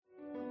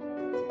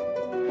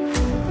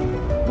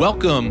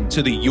Welcome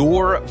to the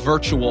Your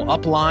Virtual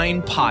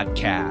Upline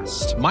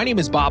podcast. My name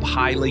is Bob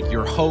Heilig,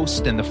 your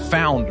host and the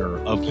founder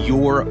of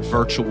Your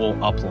Virtual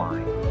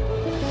Upline.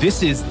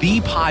 This is the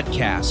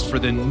podcast for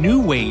the new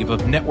wave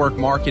of network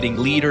marketing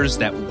leaders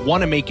that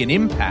want to make an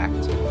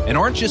impact and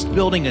aren't just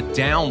building a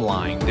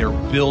downline, they're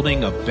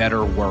building a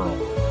better world.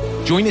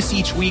 Join us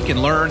each week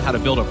and learn how to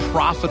build a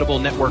profitable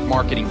network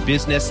marketing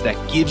business that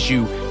gives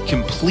you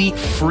complete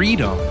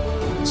freedom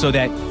so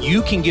that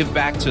you can give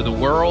back to the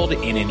world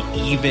in an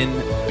even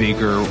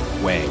bigger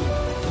way.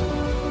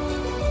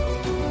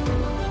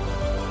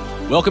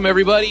 Welcome,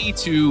 everybody,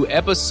 to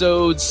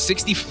episode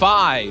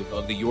 65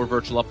 of the Your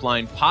Virtual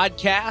Upline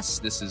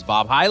podcast. This is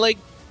Bob Heilig,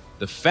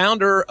 the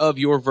founder of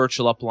Your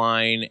Virtual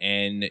Upline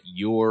and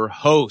your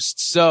host.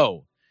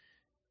 So,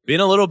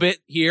 been a little bit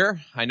here.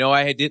 I know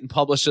I didn't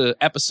publish an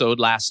episode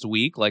last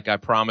week like I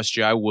promised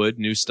you I would,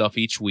 new stuff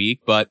each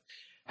week, but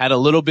had a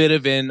little bit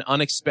of an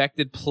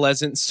unexpected,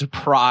 pleasant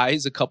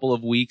surprise a couple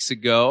of weeks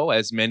ago.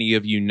 As many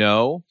of you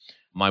know,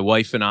 my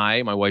wife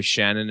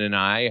Shannon and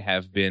I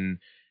have been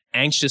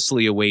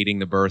anxiously awaiting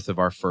the birth of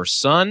our first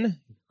son,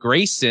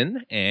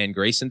 Grayson, and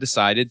Grayson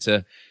decided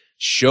to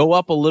show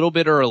up a little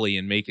bit early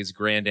and make his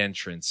grand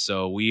entrance.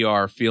 So we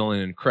are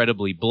feeling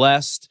incredibly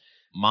blessed.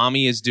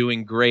 Mommy is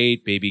doing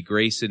great. Baby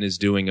Grayson is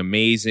doing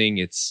amazing.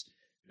 It's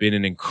been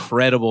an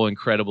incredible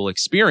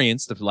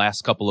experience the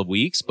last couple of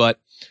weeks. But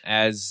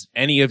as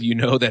any of you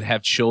know that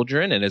have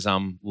children, and as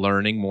I'm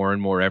learning more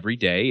and more every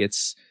day,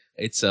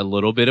 it's a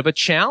little bit of a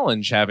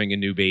challenge having a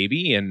new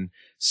baby and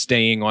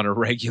staying on a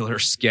regular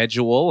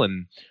schedule.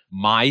 And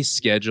my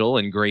schedule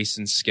and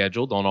Grayson's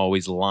schedule don't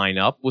always line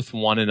up with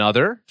one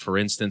another. For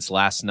instance,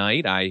 last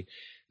night I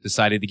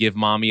decided to give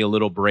Mommy a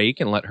little break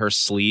and let her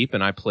sleep,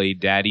 and I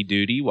played daddy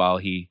duty while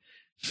he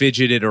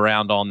fidgeted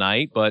around all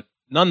night. But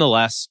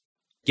nonetheless,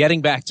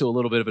 getting back to a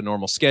little bit of a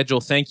normal schedule.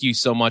 Thank you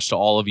so much to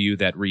all of you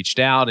that reached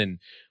out and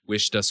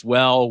wished us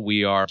well.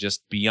 We are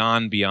just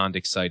beyond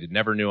excited.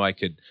 Never knew I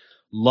could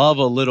love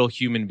a little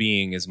human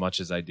being as much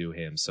as I do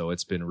him. So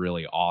it's been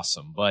really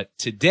awesome. But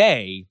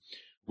today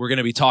we're going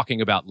to be talking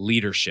about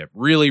leadership.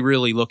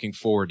 Really looking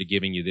forward to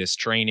giving you this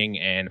training,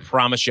 and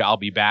promise you I'll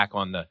be back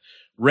on the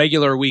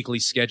regular weekly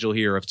schedule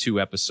here of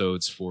 2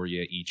 episodes for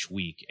you each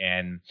week.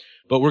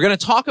 But we're going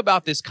to talk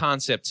about this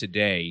concept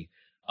today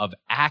of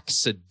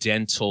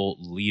accidental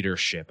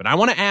leadership. And I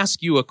want to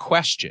ask you a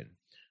question.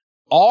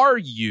 Are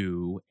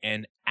you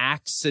an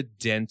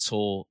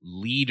accidental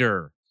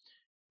leader?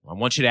 I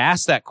want you to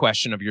ask that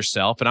question of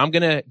yourself, and I'm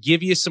going to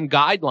give you some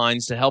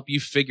guidelines to help you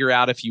figure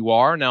out if you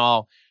are. Now,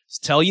 I'll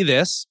tell you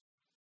this.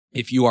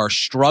 If you are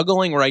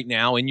struggling right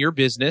now in your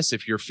business,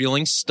 if you're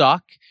feeling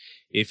stuck,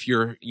 if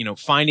you're,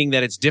 finding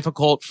that it's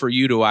difficult for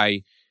you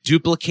to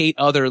duplicate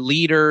other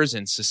leaders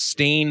and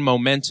sustain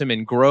momentum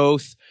and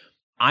growth,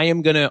 I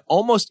am going to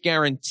almost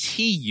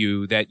guarantee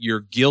you that you're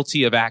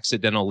guilty of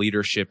accidental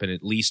leadership in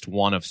at least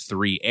one of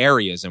 3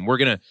 areas. And we're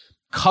going to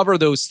cover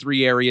those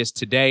 3 areas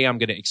today. I'm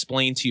going to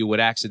explain to you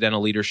what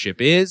accidental leadership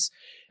is,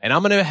 and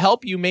I'm going to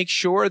help you make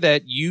sure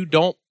that you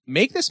don't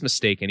make this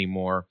mistake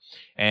anymore.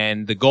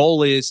 And the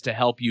goal is to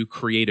help you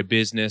create a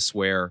business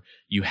where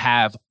you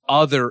have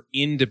other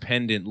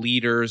independent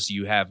leaders,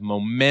 you have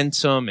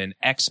momentum and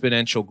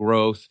exponential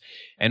growth,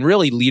 and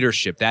really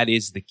leadership. That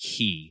is the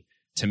key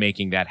to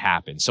making that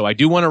happen. So I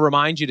do want to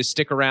remind you to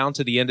stick around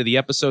to the end of the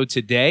episode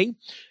today.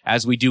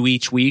 As we do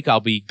each week,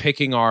 I'll be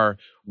picking our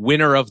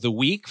winner of the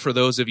week for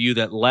those of you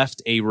that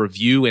left a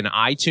review in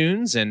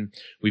iTunes. And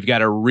we've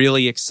got a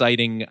really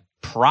exciting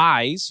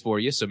prize for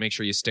you. So make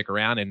sure you stick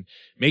around and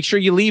make sure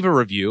you leave a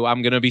review.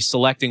 I'm going to be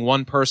selecting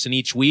one person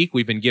each week.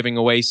 We've been giving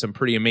away some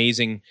pretty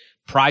amazing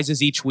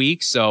prizes each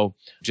week. So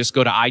just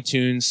go to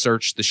iTunes,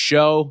 search the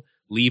show,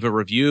 leave a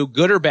review,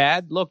 good or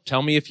bad. Look,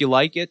 tell me if you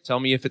like it. Tell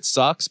me if it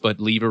sucks,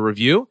 but leave a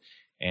review,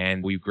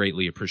 and we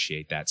greatly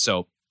appreciate that.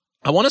 So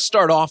I want to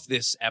start off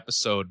this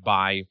episode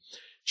by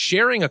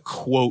sharing a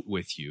quote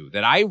with you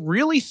that I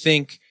really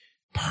think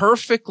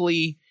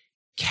perfectly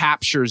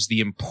captures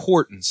the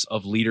importance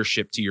of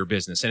leadership to your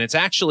business. And it's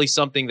actually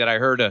something that I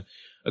heard a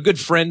good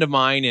friend of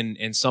mine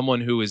and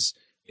someone who is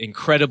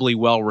incredibly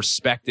well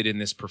respected in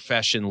this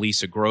profession,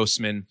 Lisa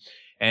Grossman.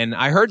 And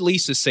I heard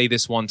Lisa say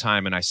this one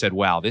time, and I said,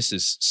 wow, this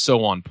is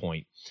so on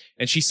point.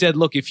 And she said,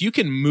 look, if you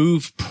can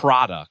move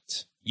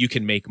product, you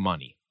can make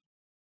money.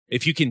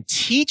 If you can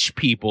teach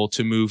people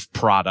to move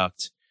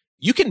product,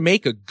 you can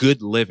make a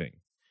good living.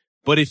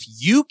 But if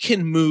you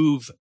can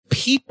move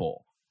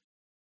people,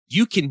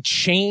 you can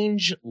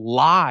change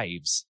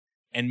lives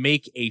and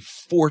make a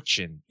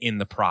fortune in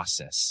the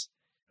process.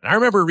 And I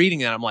remember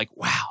reading that. I'm like,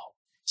 wow,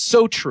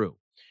 so true.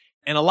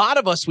 And a lot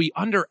of us, we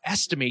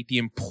underestimate the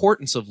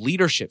importance of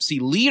leadership.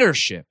 See,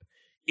 leadership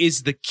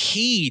is the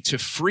key to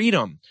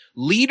freedom.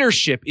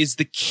 Leadership is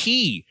the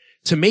key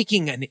to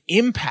making an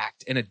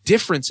impact and a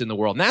difference in the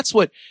world. And that's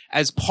what,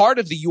 as part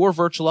of the Your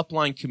Virtual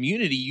Upline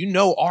community,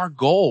 our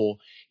goal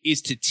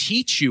is to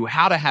teach you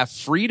how to have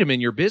freedom in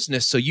your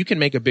business so you can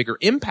make a bigger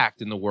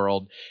impact in the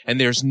world. And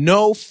there's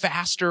no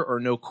faster or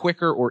no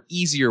quicker or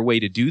easier way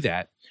to do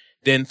that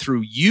than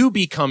through you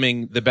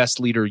becoming the best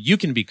leader you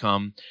can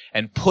become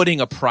and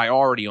putting a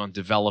priority on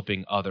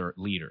developing other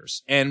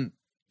leaders. And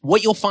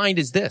what you'll find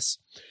is this.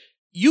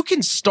 You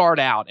can start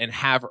out and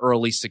have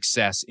early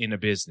success in a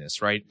business,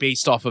 right?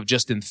 Based off of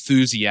just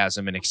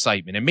enthusiasm and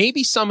excitement. And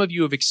maybe some of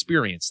you have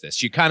experienced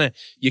this. You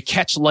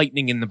catch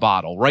lightning in the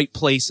bottle, right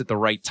place at the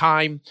right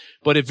time.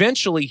 But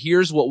eventually,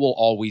 here's what will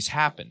always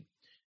happen.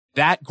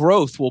 That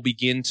growth will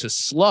begin to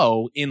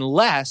slow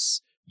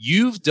unless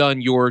you've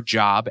done your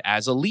job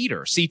as a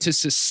leader. See, to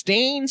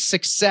sustain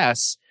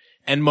success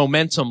and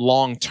momentum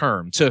long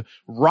term, to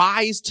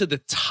rise to the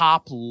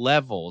top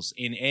levels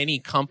in any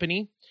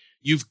company,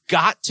 you've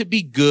got to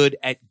be good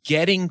at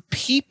getting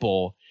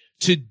people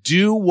to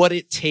do what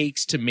it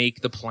takes to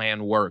make the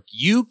plan work.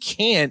 You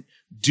can't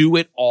do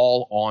it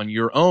all on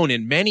your own.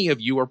 And many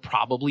of you are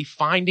probably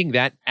finding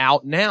that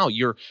out now.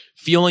 You're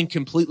feeling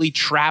completely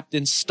trapped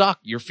and stuck.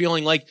 You're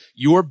feeling like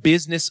your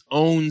business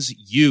owns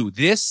you.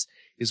 This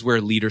is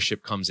where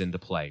leadership comes into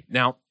play.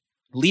 Now,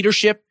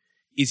 leadership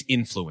is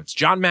influence.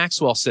 John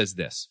Maxwell says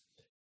this: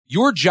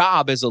 your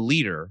job as a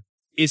leader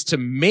is to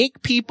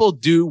make people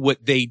do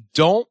what they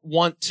don't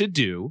want to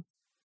do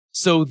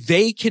so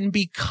they can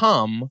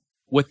become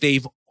what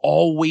they've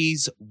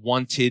always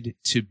wanted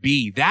to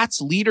be.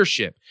 That's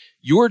leadership.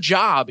 Your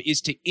job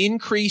is to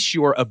increase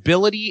your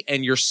ability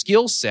and your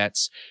skill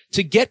sets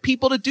to get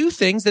people to do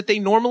things that they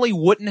normally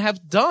wouldn't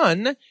have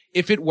done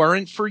if it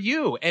weren't for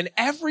you. And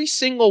every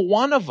single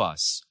one of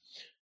us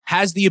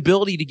has the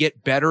ability to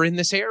get better in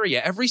this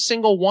area. Every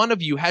single one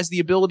of you has the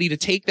ability to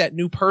take that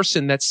new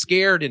person that's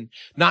scared and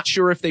not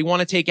sure if they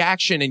want to take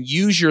action and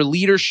use your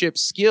leadership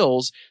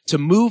skills to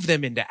move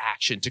them into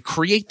action, to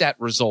create that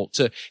result,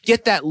 to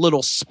get that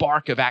little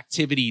spark of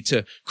activity,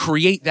 to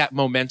create that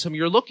momentum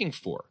you're looking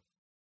for.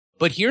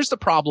 But here's the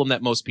problem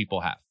that most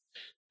people have.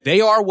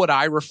 They are what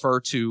I refer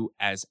to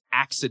as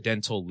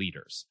accidental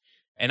leaders.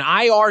 And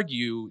I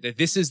argue that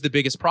this is the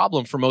biggest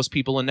problem for most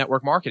people in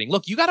network marketing.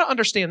 Look, you got to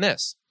understand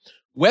this.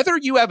 Whether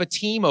you have a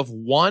team of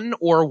 1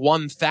 or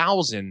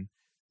 1,000,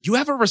 you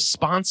have a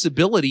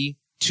responsibility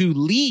to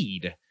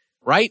lead,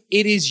 right?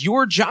 It is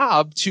your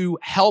job to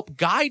help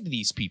guide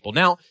these people.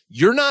 Now,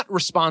 you're not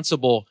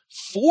responsible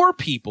for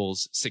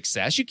people's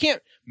success. You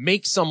can't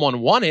make someone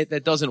want it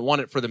that doesn't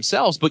want it for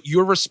themselves, but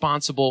you're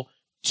responsible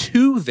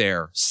to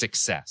their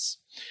success.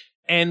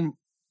 And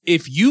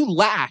if you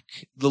lack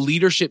the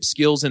leadership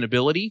skills and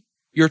ability,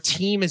 your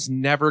team is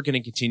never going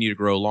to continue to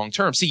grow long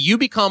term. See, you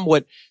become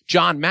what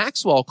John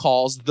Maxwell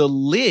calls the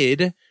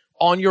lid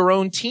on your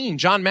own team.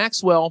 John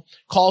Maxwell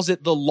calls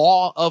it the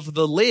law of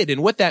the lid.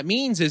 And what that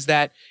means is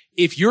that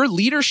if your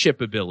leadership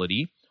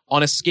ability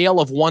on a scale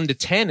of 1 to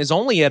 10 is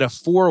only at a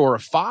 4 or a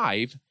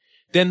 5,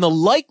 then the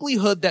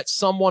likelihood that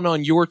someone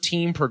on your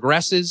team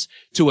progresses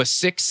to a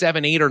 6,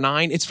 7, 8, or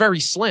 9, it's very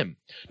slim.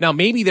 Now,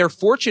 maybe they're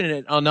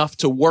fortunate enough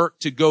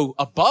to go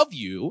above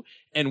you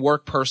and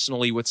work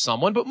personally with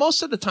someone, but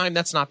most of the time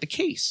that's not the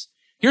case.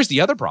 Here's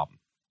the other problem.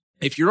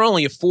 If you're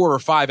only a 4 or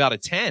 5 out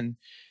of 10,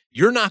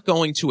 you're not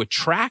going to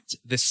attract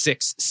the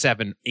 6,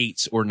 7,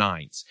 8s, or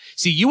 9s.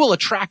 See, you will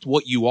attract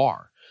what you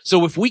are.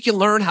 So if we can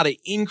learn how to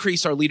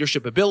increase our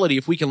leadership ability,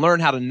 if we can learn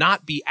how to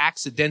not be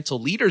accidental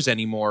leaders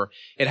anymore,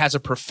 it has a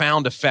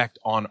profound effect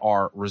on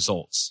our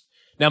results.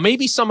 Now,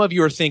 maybe some of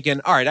you are thinking,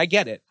 all right, I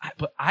get it,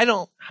 but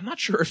I'm not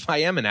sure if I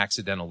am an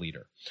accidental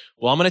leader.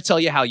 Well, I'm going to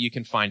tell you how you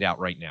can find out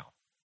right now.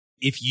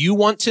 If you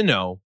want to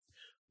know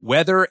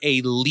whether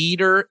a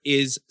leader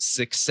is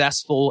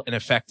successful and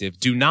effective,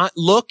 do not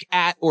look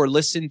at or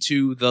listen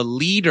to the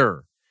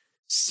leader.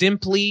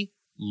 Simply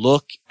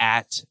look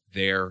at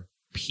their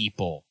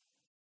people.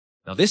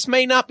 Now, this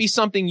may not be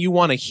something you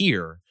want to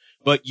hear,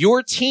 but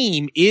your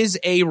team is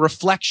a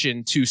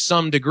reflection to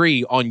some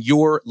degree on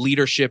your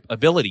leadership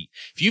ability.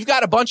 If you've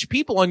got a bunch of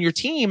people on your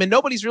team and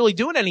nobody's really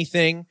doing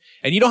anything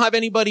and you don't have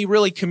anybody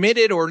really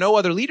committed or no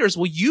other leaders,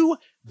 well, you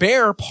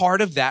bear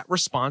part of that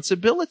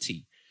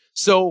responsibility.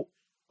 So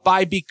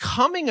by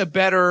becoming a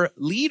better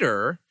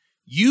leader,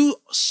 you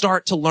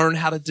start to learn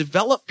how to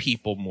develop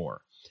people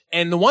more.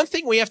 And the one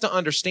thing we have to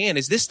understand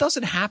is this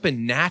doesn't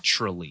happen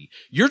naturally.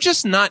 You're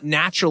just not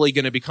naturally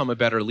going to become a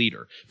better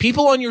leader.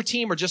 People on your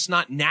team are just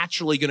not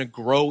naturally going to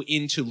grow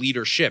into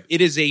leadership. It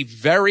is a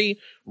very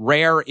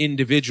rare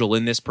individual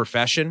in this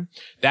profession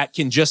that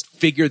can just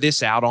figure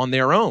this out on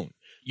their own.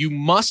 You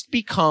must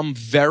become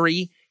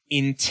very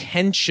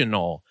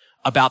intentional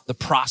about the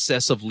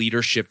process of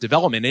leadership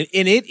development.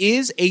 And it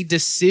is a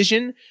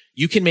decision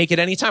you can make at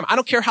any time. I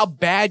don't care how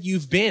bad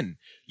you've been.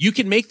 You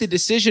can make the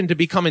decision to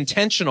become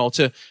intentional,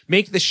 to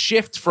make the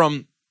shift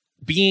from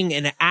being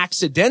an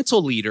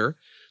accidental leader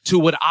to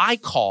what I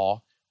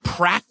call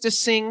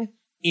practicing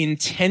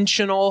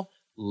intentional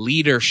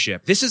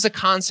leadership. This is a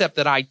concept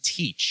that I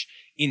teach,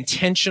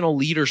 intentional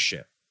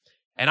leadership.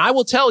 And I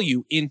will tell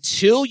you,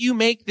 until you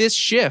make this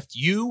shift,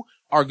 you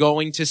are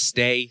going to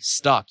stay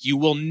stuck. You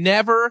will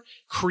never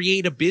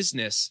create a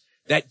business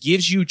that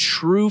gives you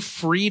true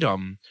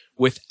freedom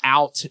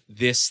without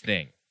this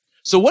thing.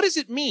 So what does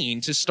it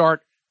mean to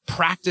start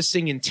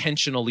practicing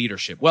intentional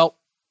leadership? Well,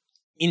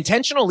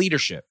 intentional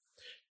leadership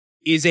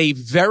is a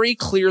very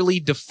clearly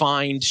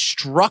defined,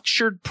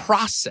 structured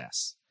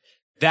process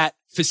that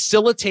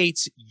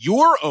facilitates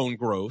your own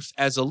growth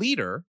as a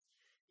leader.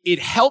 It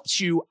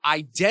helps you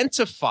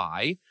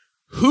identify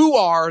who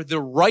are the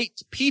right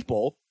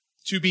people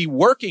to be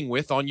working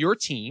with on your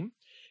team.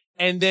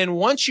 And then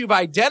once you've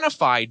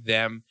identified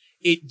them,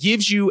 it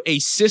gives you a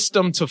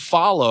system to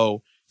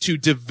follow to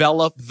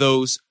develop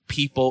those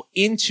people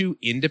into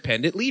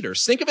independent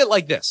leaders. Think of it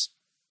like this.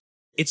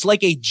 It's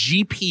like a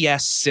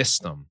GPS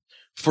system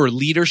for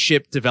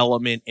leadership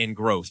development and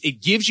growth.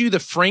 It gives you the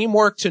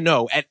framework to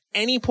know at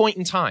any point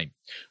in time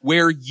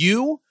where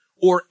you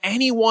or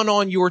anyone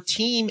on your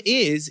team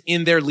is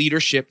in their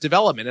leadership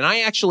development. And I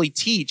actually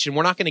teach, and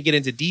we're not going to get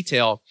into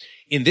detail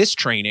in this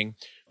training,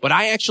 but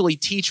I actually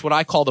teach what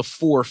I call the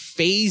 4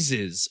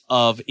 phases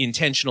of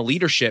intentional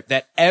leadership,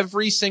 that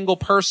every single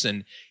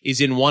person is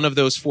in one of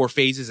those 4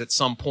 phases at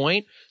some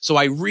point. So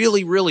I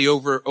really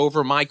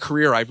over my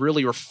career, I've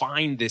really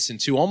refined this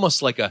into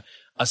almost like a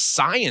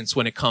science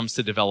when it comes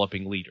to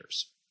developing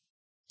leaders.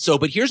 So,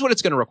 but here's what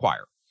it's going to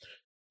require.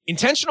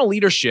 Intentional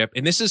leadership,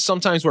 and this is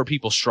sometimes where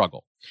people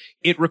struggle,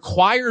 it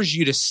requires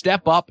you to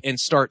step up and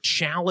start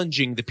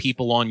challenging the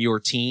people on your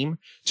team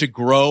to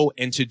grow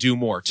and to do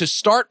more, to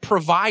start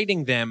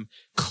providing them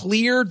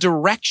clear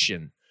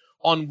direction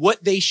on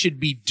what they should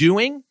be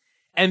doing,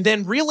 and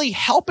then really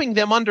helping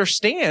them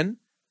understand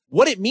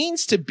what it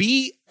means to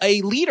be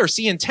a leader.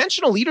 See,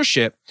 intentional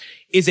leadership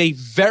is a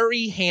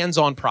very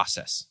hands-on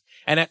process.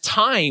 And at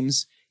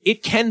times,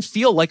 it can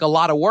feel like a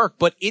lot of work,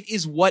 but it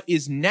is what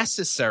is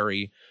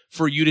necessary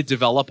for you to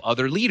develop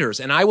other leaders.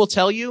 And I will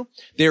tell you,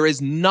 there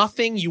is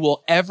nothing you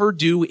will ever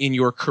do in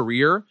your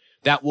career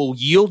that will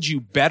yield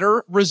you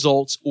better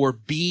results or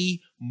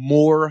be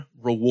more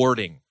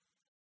rewarding.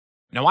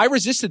 Now, I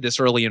resisted this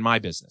early in my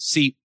business.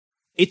 See,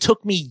 it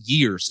took me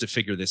years to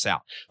figure this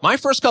out. My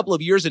first couple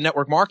of years in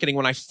network marketing,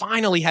 when I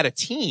finally had a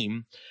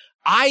team,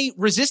 I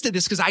resisted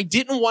this because I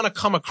didn't want to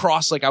come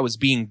across like I was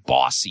being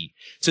bossy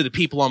to the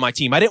people on my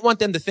team. I didn't want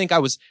them to think I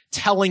was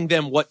telling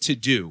them what to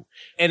do.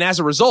 And as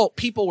a result,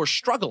 people were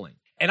struggling.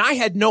 And I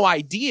had no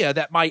idea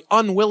that my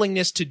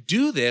unwillingness to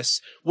do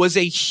this was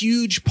a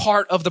huge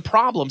part of the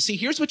problem. See,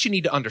 here's what you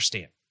need to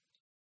understand.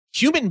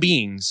 Human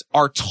beings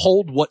are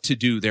told what to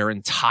do their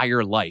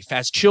entire life.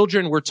 As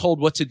children, we're told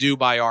what to do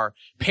by our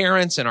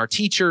parents and our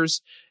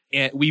teachers.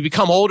 And we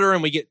become older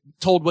and we get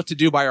told what to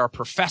do by our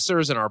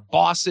professors and our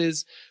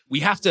bosses.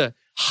 We have to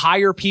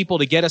hire people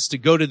to get us to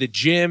go to the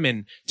gym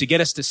and to get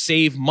us to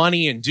save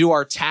money and do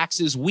our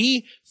taxes.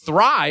 We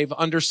thrive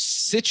under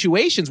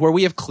situations where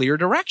we have clear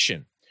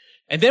direction.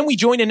 And then we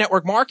join a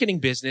network marketing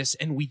business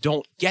and we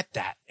don't get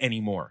that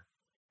anymore.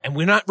 And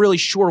we're not really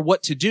sure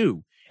what to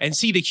do. And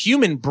see, the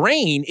human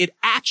brain, it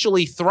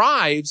actually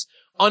thrives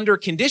under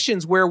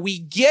conditions where we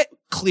get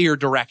clear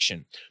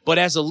direction. But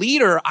as a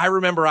leader, I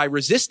remember I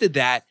resisted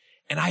that.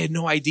 And I had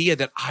no idea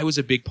that I was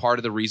a big part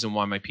of the reason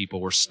why my people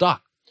were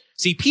stuck.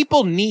 See,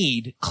 people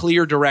need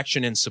clear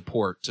direction and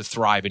support to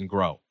thrive and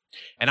grow.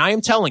 And I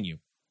am telling you,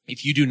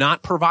 if you do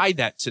not provide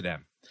that to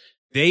them,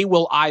 they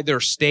will either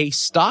stay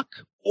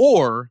stuck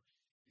or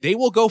they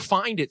will go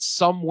find it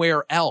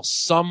somewhere else,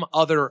 some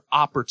other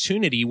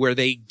opportunity where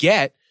they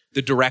get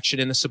the direction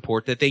and the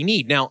support that they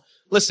need. Now,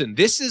 listen,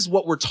 this is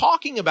what we're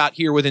talking about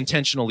here with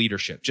intentional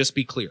leadership. Just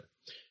be clear.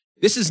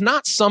 This is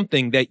not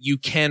something that you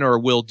can or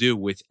will do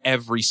with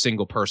every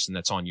single person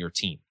that's on your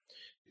team.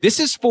 This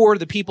is for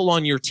the people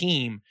on your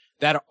team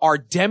that are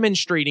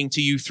demonstrating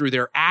to you through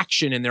their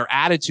action and their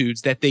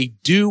attitudes that they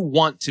do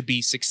want to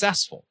be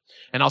successful.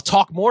 And I'll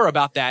talk more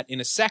about that in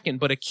a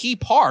second, but a key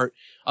part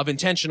of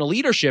intentional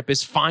leadership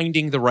is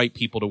finding the right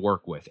people to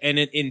work with. And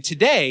in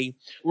today,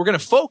 we're going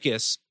to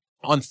focus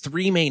on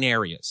 3 main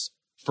areas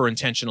for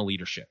intentional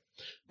leadership.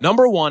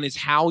 Number 1 is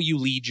how you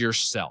lead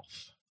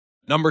yourself.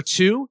 Number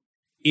 2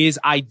 is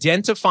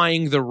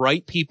identifying the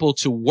right people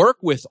to work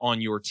with on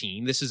your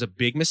team. This is a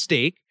big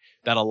mistake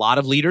that a lot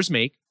of leaders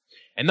make.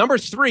 And number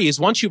 3 is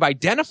once you've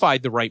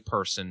identified the right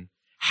person,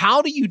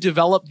 how do you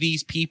develop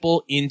these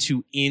people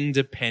into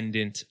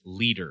independent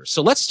leaders?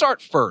 So let's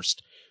start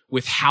first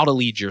with how to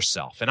lead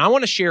yourself. And I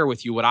want to share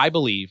with you what I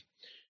believe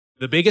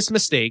the biggest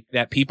mistake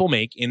that people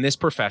make in this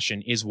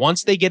profession is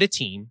once they get a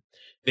team,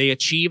 they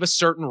achieve a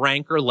certain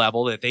rank or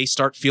level that they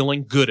start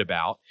feeling good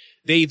about.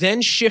 They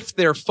then shift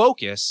their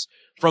focus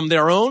from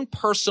their own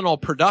personal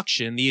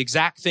production, the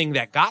exact thing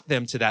that got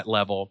them to that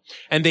level,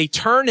 and they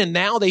turn and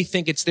now they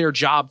think it's their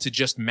job to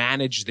just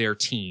manage their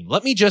team.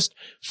 Let me just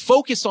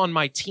focus on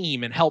my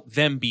team and help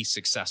them be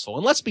successful.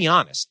 And let's be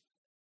honest,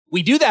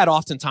 we do that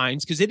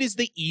oftentimes because it is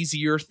the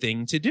easier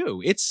thing to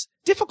do. It's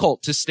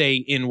difficult to stay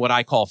in what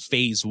I call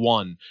phase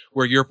 1,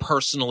 where you're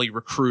personally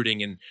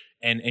recruiting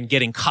and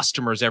getting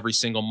customers every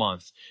single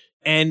month.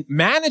 And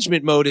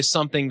management mode is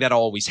something that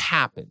always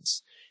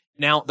happens.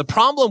 Now, the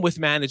problem with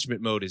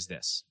management mode is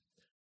this.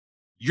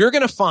 You're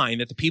going to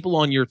find that the people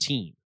on your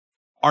team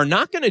are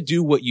not going to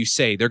do what you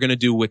say. They're going to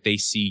do what they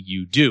see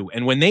you do.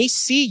 And when they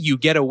see you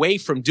get away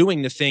from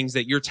doing the things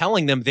that you're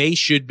telling them they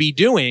should be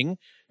doing,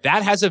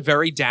 That has a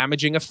very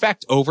damaging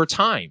effect over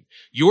time.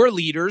 Your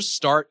leaders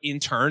start in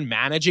turn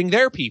managing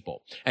their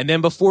people. And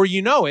then before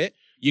you know it,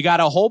 you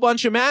got a whole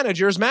bunch of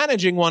managers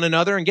managing one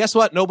another. And guess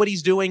what?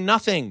 Nobody's doing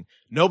nothing.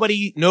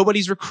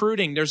 Nobody's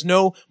recruiting. There's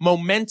no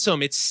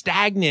momentum. It's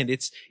stagnant.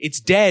 It's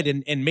dead.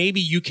 And maybe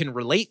you can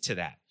relate to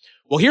that.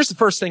 Well, here's the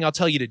first thing I'll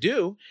tell you to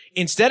do.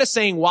 Instead of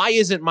saying, why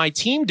isn't my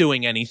team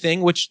doing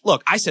anything? Which,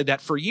 look, I said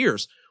that for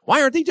years.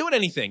 Why aren't they doing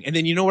anything? And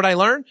then you know what I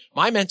learned?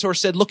 My mentor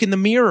said, look in the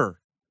mirror.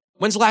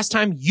 When's the last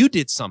time you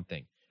did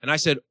something? And I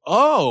said,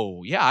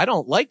 oh, yeah, I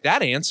don't like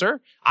that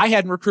answer. I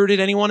hadn't recruited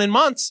anyone in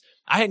months.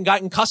 I hadn't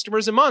gotten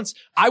customers in months.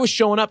 I was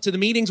showing up to the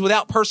meetings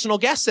without personal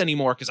guests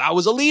anymore because I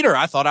was a leader.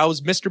 I thought I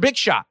was Mr. Big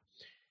Shot.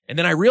 And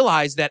then I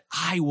realized that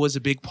I was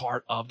a big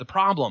part of the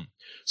problem.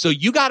 So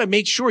you got to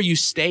make sure you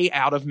stay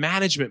out of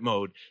management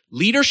mode.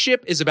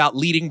 Leadership is about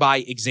leading by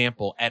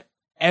example at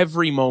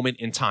every moment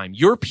in time.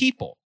 Your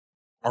people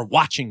are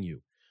watching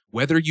you,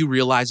 whether you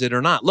realize it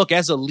or not. Look,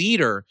 as a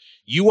leader,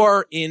 you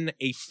are in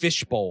a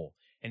fishbowl.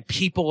 And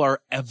people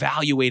are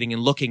evaluating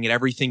and looking at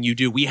everything you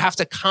do. We have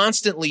to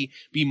constantly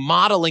be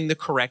modeling the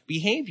correct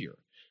behavior.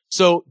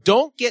 So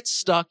don't get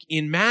stuck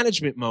in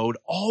management mode.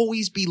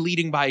 Always be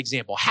leading by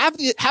example. Have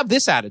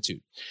this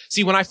attitude.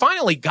 See, when I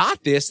finally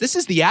got this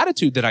is the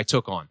attitude that I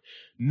took on.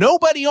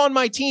 Nobody on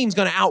my team's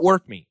going to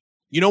outwork me.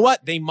 You know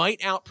what? They might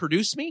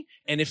outproduce me.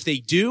 And if they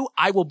do,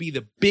 I will be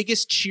the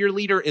biggest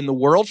cheerleader in the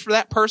world for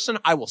that person.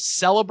 I will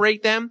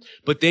celebrate them,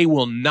 but they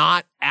will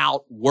not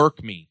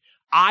outwork me.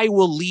 I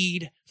will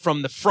lead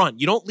from the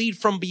front. You don't lead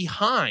from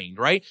behind,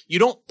 right? You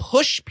don't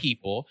push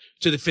people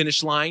to the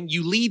finish line.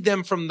 You lead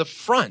them from the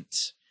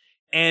front.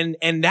 And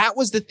that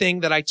was the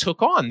thing that I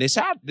took on,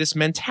 this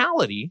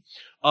mentality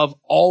of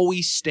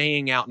always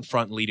staying out in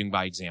front and leading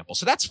by example.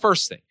 So that's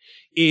first thing,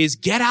 is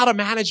get out of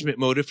management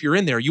mode if you're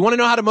in there. You want to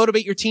know how to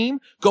motivate your team?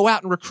 Go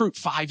out and recruit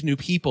 5 new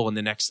people in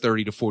the next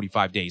 30 to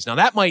 45 days. Now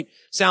that might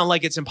sound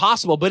like it's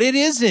impossible, but it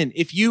isn't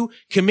if you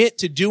commit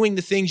to doing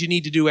the things you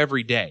need to do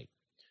every day.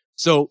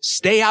 So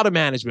stay out of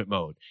management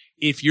mode.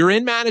 If you're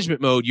in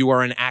management mode, you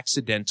are an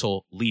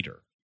accidental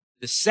leader.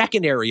 The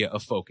second area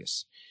of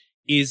focus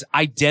is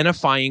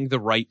identifying the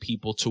right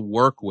people to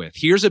work with.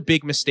 Here's a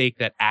big mistake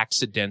that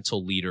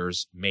accidental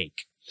leaders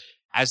make.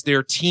 As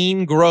their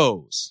team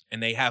grows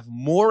and they have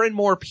more and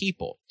more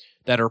people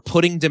that are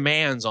putting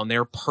demands on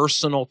their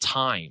personal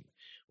time,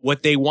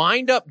 what they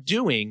wind up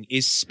doing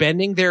is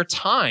spending their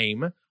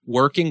time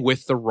working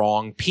with the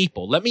wrong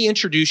people. Let me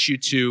introduce you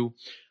to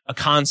a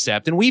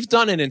concept, and we've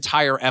done an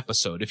entire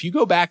episode. If you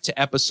go back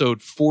to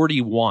episode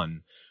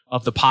 41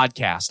 of the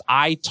podcast,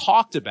 I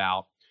talked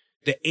about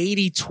the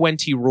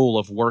 80-20 rule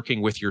of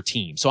working with your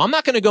team. So I'm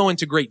not going to go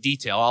into great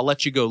detail. I'll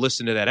let you go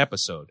listen to that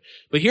episode.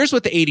 But here's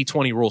what the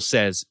 80-20 rule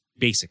says,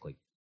 basically.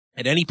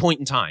 At any point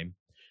in time,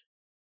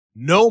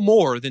 no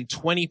more than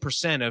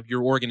 20% of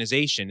your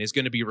organization is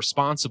going to be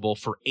responsible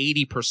for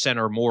 80%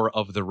 or more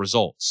of the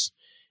results.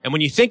 And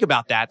when you think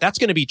about that, that's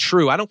going to be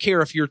true. I don't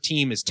care if your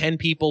team is 10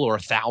 people or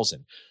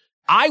 1,000.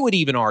 I would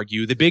even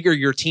argue the bigger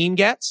your team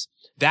gets,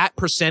 that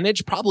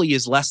percentage probably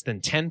is less than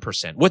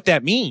 10%. What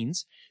that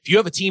means, if you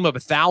have a team of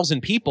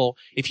 1,000 people,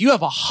 if you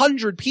have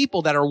 100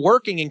 people that are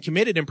working and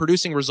committed and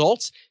producing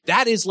results,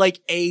 that is like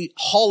a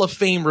Hall of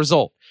Fame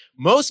result.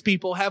 Most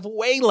people have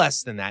way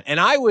less than that. And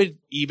I would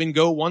even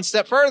go one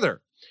step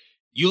further.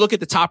 You look at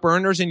the top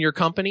earners in your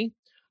company,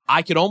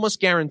 I could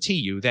almost guarantee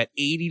you that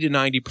 80 to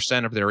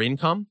 90% of their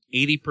income,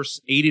 80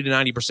 to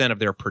 90% of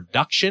their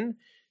production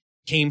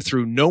came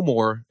through no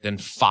more than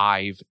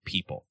 5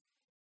 people.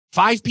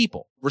 5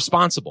 people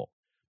responsible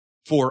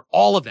for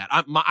all of that.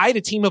 I had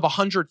a team of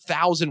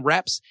 100,000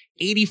 reps.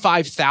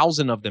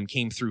 85,000 of them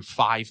came through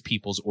 5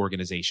 people's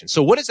organization.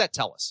 So what does that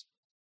tell us?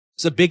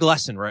 It's a big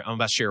lesson, right? I'm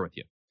about to share with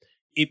you.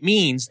 It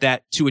means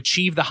that to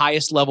achieve the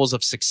highest levels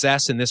of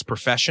success in this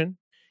profession,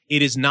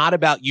 it is not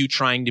about you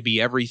trying to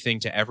be everything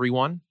to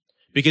everyone.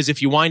 Because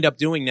if you wind up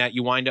doing that,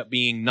 you wind up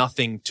being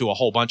nothing to a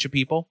whole bunch of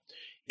people.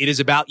 It is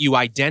about you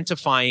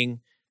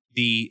identifying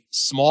the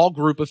small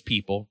group of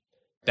people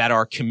that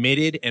are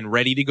committed and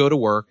ready to go to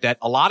work, that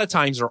a lot of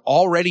times are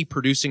already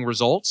producing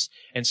results,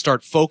 and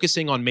start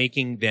focusing on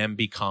making them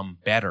become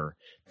better.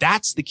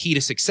 That's the key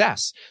to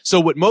success. So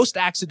what most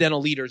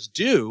accidental leaders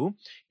do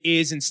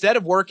is, instead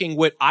of working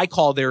what I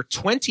call their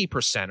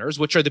 20%ers,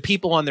 which are the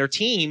people on their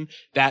team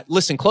that,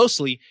 listen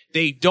closely,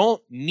 they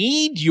don't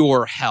need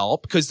your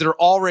help because they're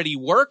already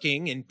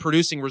working and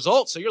producing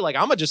results. So you're like,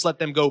 I'm going to just let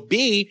them go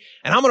be,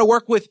 and I'm going to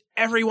work with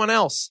everyone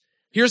else.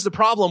 Here's the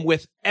problem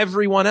with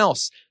everyone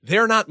else.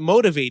 They're not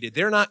motivated.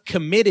 They're not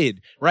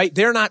committed, right?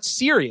 They're not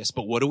serious.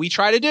 But what do? We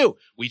try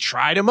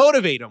to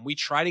motivate them. We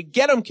try to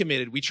get them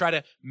committed. We try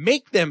to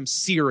make them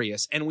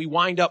serious. And we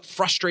wind up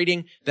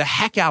frustrating the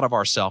heck out of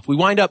ourselves. We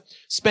wind up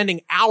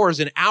spending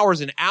hours and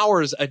hours and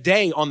hours a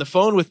day on the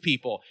phone with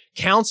people,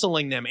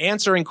 counseling them,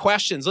 answering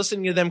questions,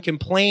 listening to them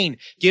complain,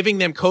 giving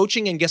them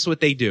coaching. And guess what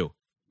they do?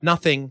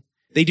 Nothing.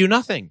 They do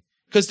nothing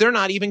because they're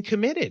not even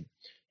committed.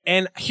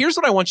 And here's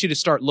what I want you to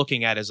start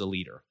looking at as a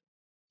leader.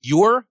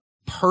 Your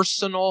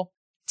personal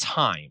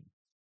time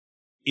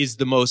is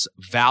the most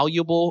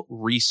valuable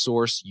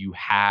resource you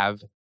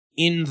have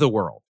in the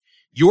world.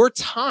 Your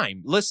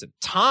time, listen,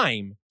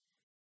 time,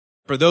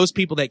 for those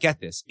people that get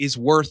this, is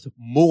worth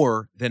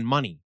more than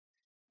money.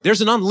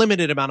 There's an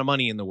unlimited amount of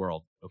money in the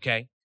world,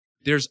 okay?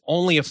 There's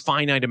only a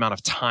finite amount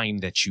of time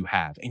that you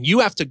have, and you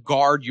have to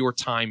guard your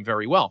time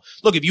very well.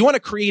 Look, if you want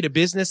to create a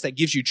business that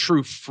gives you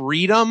true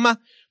freedom,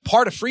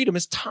 part of freedom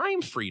is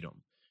time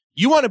freedom.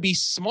 You want to be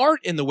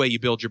smart in the way you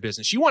build your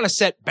business. You want to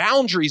set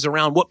boundaries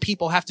around what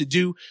people have to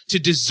do to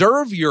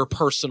deserve your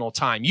personal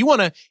time. You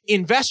want to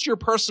invest your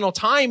personal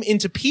time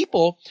into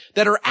people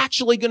that are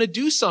actually going to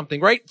do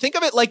something, right? Think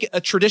of it like a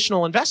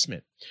traditional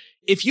investment.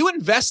 If you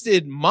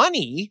invested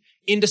money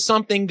into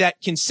something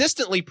that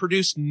consistently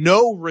produced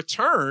no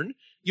return,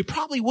 you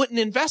probably wouldn't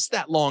invest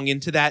that long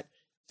into that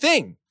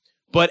thing.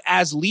 But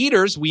as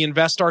leaders, we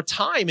invest our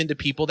time into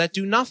people that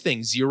do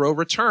nothing, zero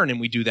return, and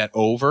we do that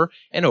over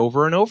and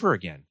over and over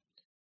again.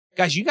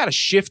 Guys, you got to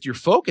shift your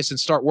focus and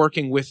start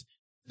working with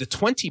the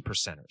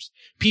 20%ers.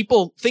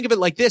 People, think of it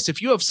like this.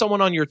 If you have someone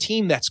on your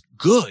team that's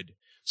good,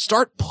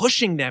 start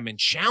pushing them and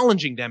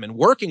challenging them and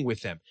working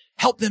with them.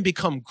 Help them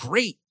become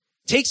great.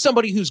 Take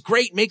somebody who's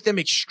great, make them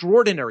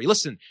extraordinary.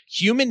 Listen,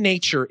 human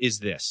nature is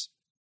this.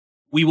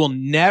 We will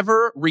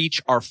never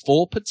reach our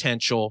full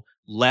potential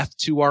left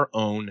to our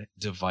own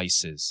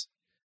devices.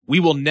 We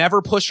will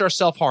never push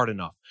ourselves hard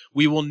enough.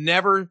 We will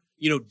never,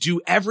 do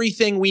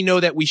everything we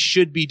know that we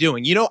should be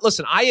doing.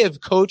 Listen, I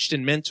have coached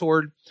and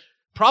mentored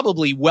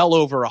probably well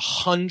over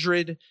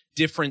 100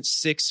 different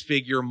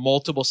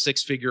multiple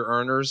six-figure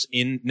earners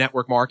in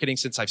network marketing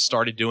since I've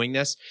started doing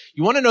this.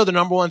 You want to know the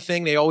number one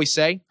thing they always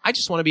say? I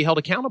just want to be held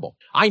accountable.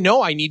 I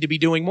know I need to be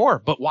doing more,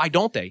 but why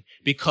don't they?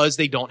 Because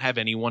they don't have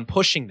anyone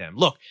pushing them.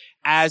 Look,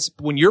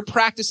 when you're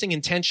practicing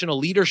intentional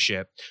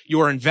leadership, you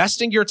are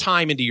investing your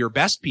time into your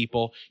best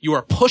people. You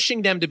are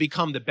pushing them to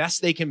become the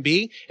best they can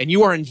be, and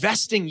you are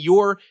investing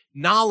your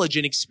knowledge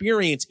and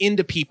experience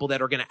into people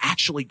that are going to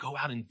actually go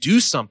out and do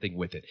something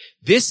with it.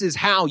 This is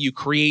how you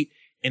create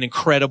an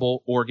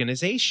incredible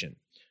organization.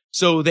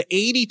 So the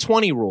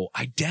 80-20 rule,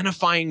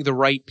 identifying the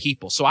right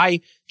people. So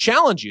I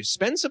challenge you,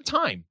 spend some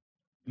time,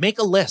 make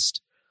a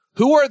list.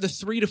 Who are the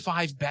 3 to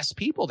 5 best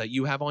people that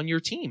you have on your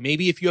team?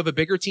 Maybe if you have a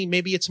bigger team,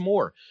 maybe it's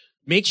more.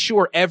 Make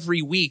sure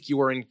every week you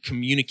are in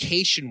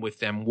communication with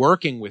them,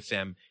 working with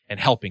them, and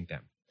helping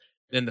them.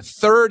 Then the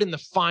third and the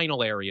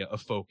final area of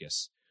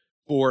focus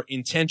for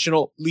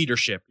intentional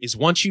leadership is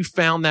once you've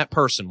found that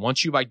person,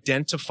 once you've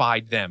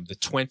identified them, the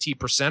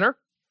 20%er,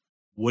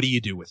 what do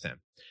you do with them?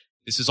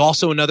 This is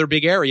also another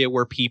big area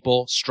where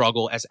people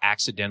struggle as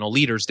accidental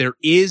leaders. There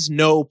is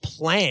no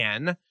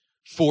plan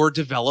for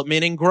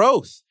development and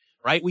growth,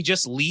 right? We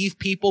just leave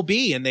people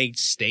be and they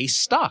stay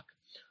stuck.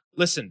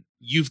 Listen,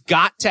 you've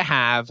got to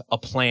have a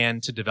plan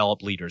to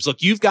develop leaders.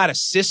 Look, you've got a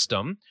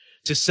system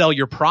to sell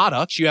your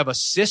products. You have a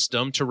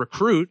system to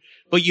recruit,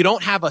 but you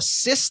don't have a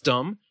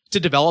system to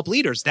develop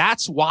leaders.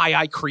 That's why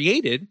I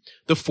created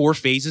the 4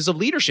 phases of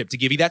leadership, to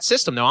give you that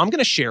system. Now, I'm going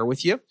to share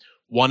with you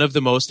one of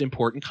the most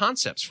important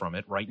concepts from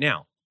it right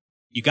now.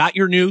 You got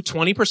your new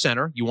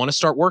 20%er. You want to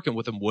start working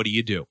with them. What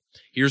do?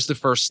 Here's the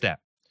first step.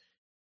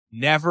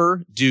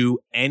 Never do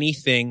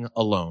anything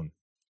alone.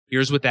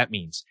 Here's what that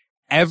means.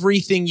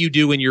 Everything you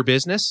do in your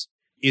business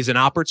is an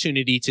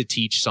opportunity to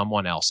teach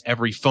someone else.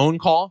 Every phone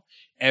call,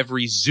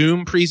 every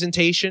Zoom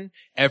presentation,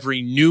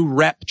 every new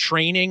rep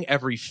training,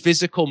 every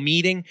physical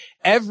meeting,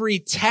 every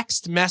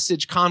text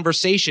message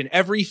conversation,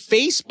 every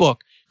Facebook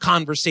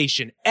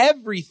conversation,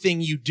 everything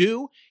you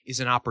do is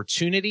an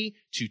opportunity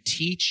to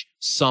teach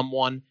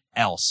someone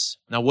else.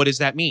 Now, what does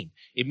that mean?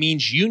 It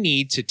means you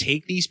need to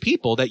take these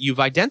people that you've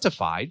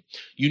identified.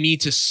 You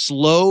need to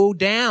slow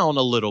down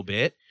a little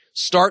bit,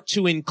 start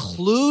to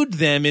include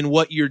them in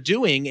what you're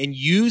doing, and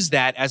use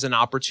that as an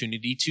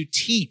opportunity to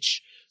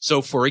teach.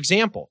 So, for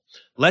example,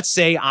 let's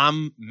say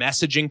I'm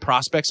messaging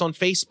prospects on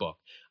Facebook.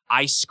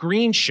 I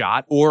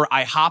screenshot or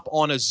I hop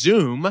on a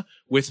Zoom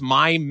with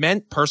my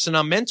person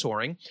I'm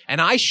mentoring,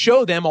 and I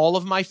show them all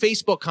of my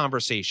Facebook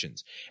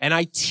conversations, and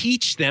I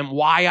teach them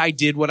why I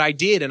did what I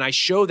did, and I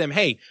show them,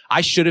 hey, I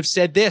should have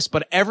said this,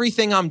 but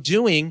everything I'm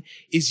doing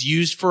is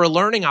used for a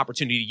learning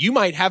opportunity. You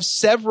might have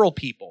several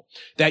people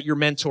that you're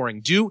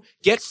mentoring.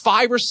 Get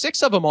 5 or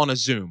 6 of them on a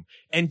Zoom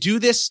and do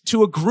this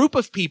to a group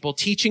of people,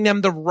 teaching them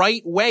the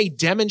right way,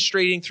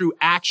 demonstrating through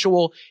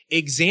actual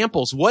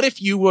examples. What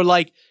if you were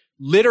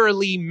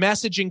literally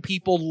messaging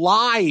people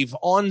live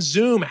on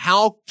Zoom?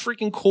 How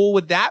freaking cool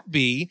would that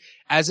be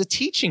as a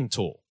teaching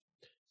tool?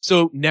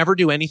 So never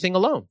do anything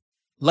alone.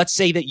 Let's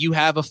say that you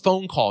have a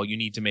phone call you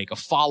need to make, a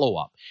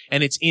follow-up,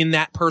 and it's in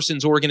that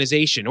person's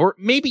organization, or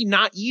maybe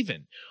not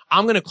even.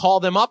 I'm going to call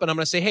them up and I'm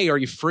going to say, hey, are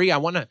you free?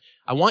 I'm going to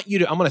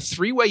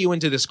 3-way you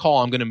into this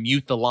call. I'm going to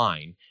mute the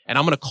line and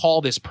I'm going to call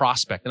this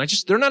prospect. And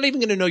they're not even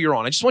going to know you're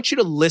on. I just want you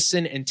to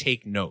listen and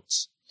take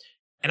notes.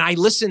 And I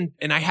listen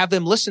and I have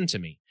them listen to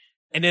me.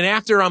 And then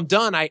after I'm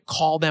done, I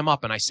call them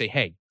up and I say,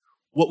 hey,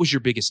 what was your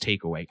biggest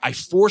takeaway? I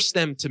forced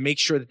them to make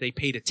sure that they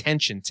paid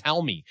attention.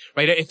 Tell me,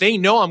 right? If they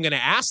know I'm going to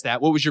ask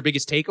that, what was your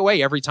biggest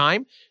takeaway every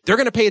time? They're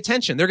going to pay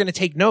attention. They're going to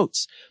take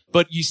notes.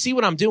 But you see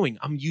what I'm doing?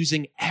 I'm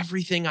using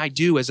everything I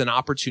do as an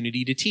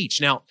opportunity to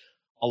teach. Now,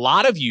 a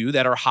lot of you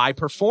that are high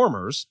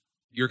performers,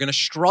 you're going to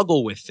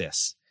struggle with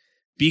this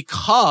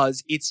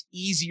because it's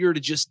easier to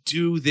just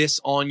do this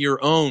on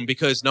your own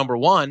because number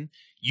one,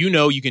 you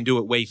know you can do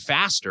it way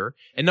faster.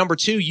 And number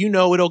two, you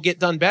know it'll get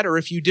done better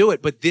if you do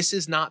it. But this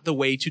is not the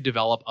way to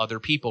develop other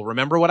people.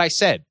 Remember what I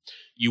said.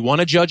 You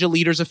want to judge a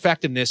leader's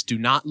effectiveness. Do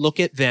not look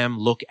at them.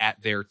 Look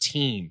at their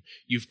team.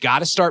 You've got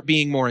to start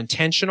being more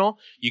intentional.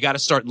 You got to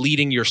start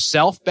leading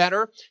yourself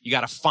better. You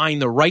got to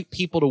find the right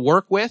people to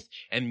work with.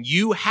 And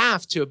you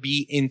have to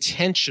be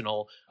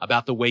intentional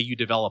about the way you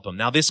develop them.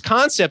 Now, this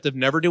concept of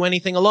never do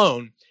anything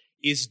alone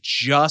is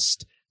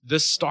just the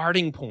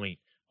starting point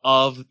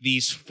of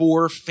these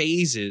 4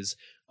 phases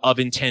of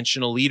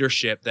intentional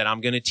leadership that I'm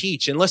going to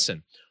teach. And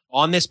listen,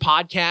 on this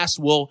podcast,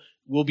 we'll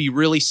be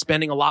really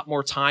spending a lot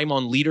more time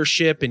on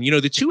leadership. And,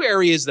 the 2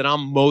 areas that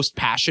I'm most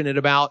passionate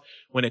about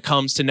when it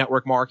comes to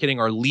network marketing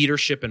are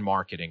leadership and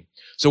marketing.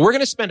 So we're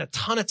going to spend a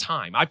ton of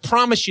time. I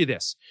promise you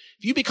this.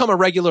 If you become a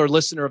regular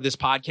listener of this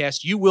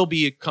podcast, you will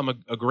become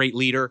a great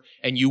leader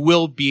and you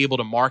will be able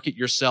to market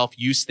yourself,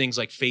 use things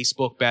like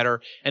Facebook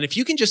better. And if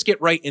you can just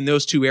get right in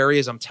those 2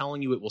 areas, I'm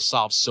telling you, it will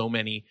solve so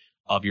many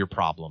of your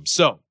problems.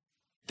 So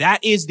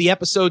that is the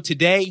episode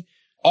today.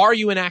 Are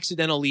you an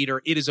accidental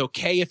leader? It is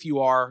okay if you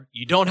are.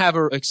 You don't have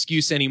an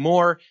excuse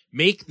anymore.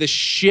 Make the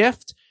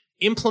shift.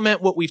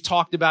 Implement what we've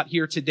talked about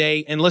here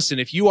today. And listen,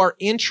 if you are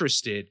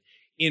interested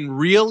in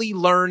really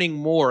learning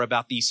more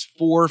about these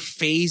 4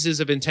 phases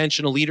of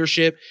intentional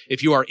leadership,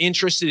 if you are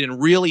interested in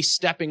really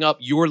stepping up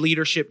your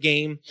leadership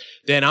game,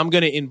 then I'm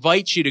going to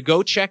invite you to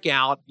go check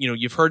out,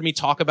 you've heard me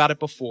talk about it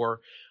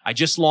before. I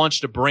just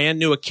launched a brand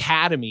new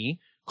academy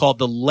called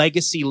the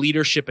Legacy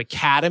Leadership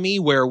Academy,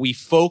 where we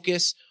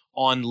focus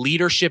on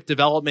leadership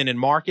development and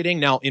marketing.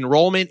 Now,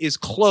 enrollment is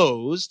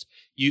closed.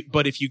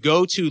 But if you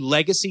go to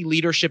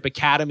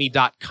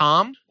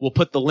legacyleadershipacademy.com, we'll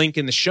put the link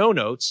in the show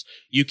notes.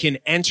 You can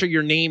enter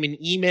your name and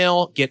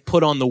email, get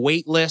put on the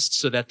wait list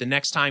so that the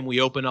next time we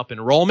open up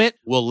enrollment,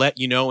 we'll let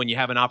you know and you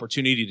have an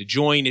opportunity to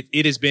join.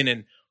 It has been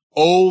an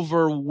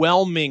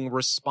overwhelming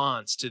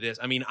response to this.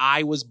 I mean,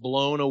 I was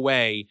blown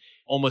away.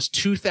 Almost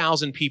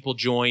 2,000 people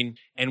join,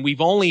 and we've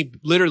only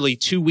literally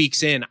 2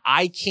 weeks in.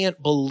 I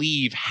can't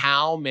believe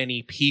how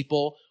many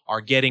people are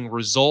getting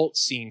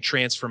results, seeing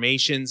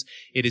transformations.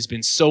 It has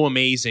been so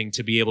amazing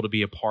to be able to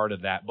be a part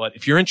of that. But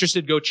if you're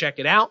interested, go check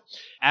it out.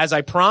 As I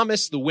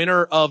promised, the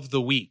winner of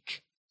the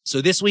week. So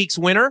this week's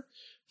winner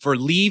for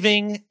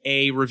leaving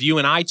a review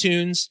in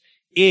iTunes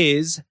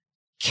is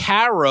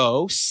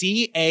Caro,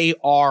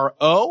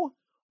 Caro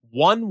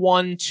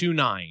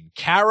 1129,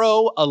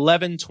 Caro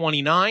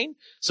 1129.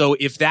 So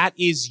if that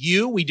is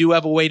you, we do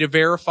have a way to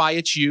verify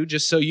it's you,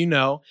 just so you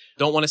know.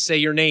 Don't want to say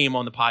your name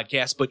on the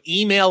podcast, but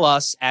email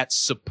us at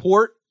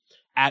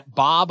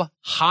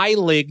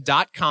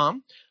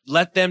support@bobheilig.com.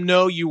 Let them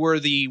know you were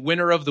the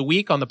winner of the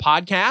week on the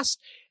podcast,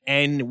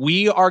 and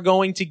we are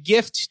going to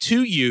gift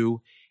to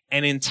you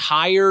an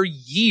entire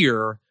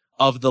year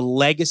of the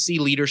Legacy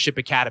Leadership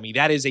Academy.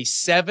 That is a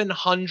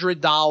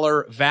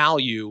 $700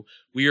 value.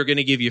 We are going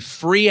to give you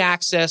free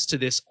access to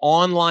this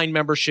online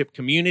membership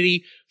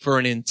community for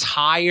an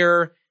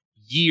entire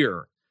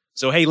year.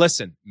 So, hey,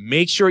 listen,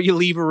 make sure you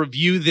leave a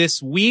review this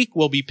week.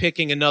 We'll be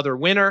picking another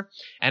winner.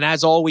 And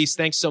as always,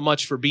 thanks so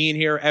much for being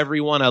here,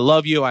 everyone. I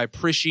love you. I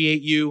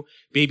appreciate you.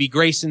 Baby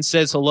Grayson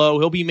says hello.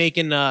 He'll be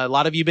making, a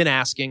lot of you been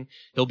asking,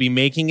 he'll be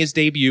making his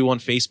debut on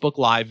Facebook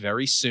Live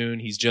very soon.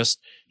 He's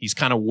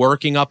kind of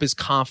working up his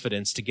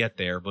confidence to get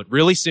there, but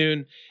really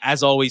soon.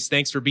 As always,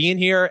 thanks for being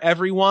here,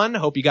 everyone.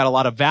 Hope you got a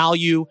lot of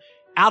value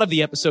out of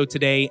the episode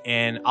today,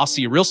 and I'll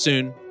see you real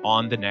soon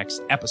on the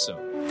next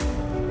episode.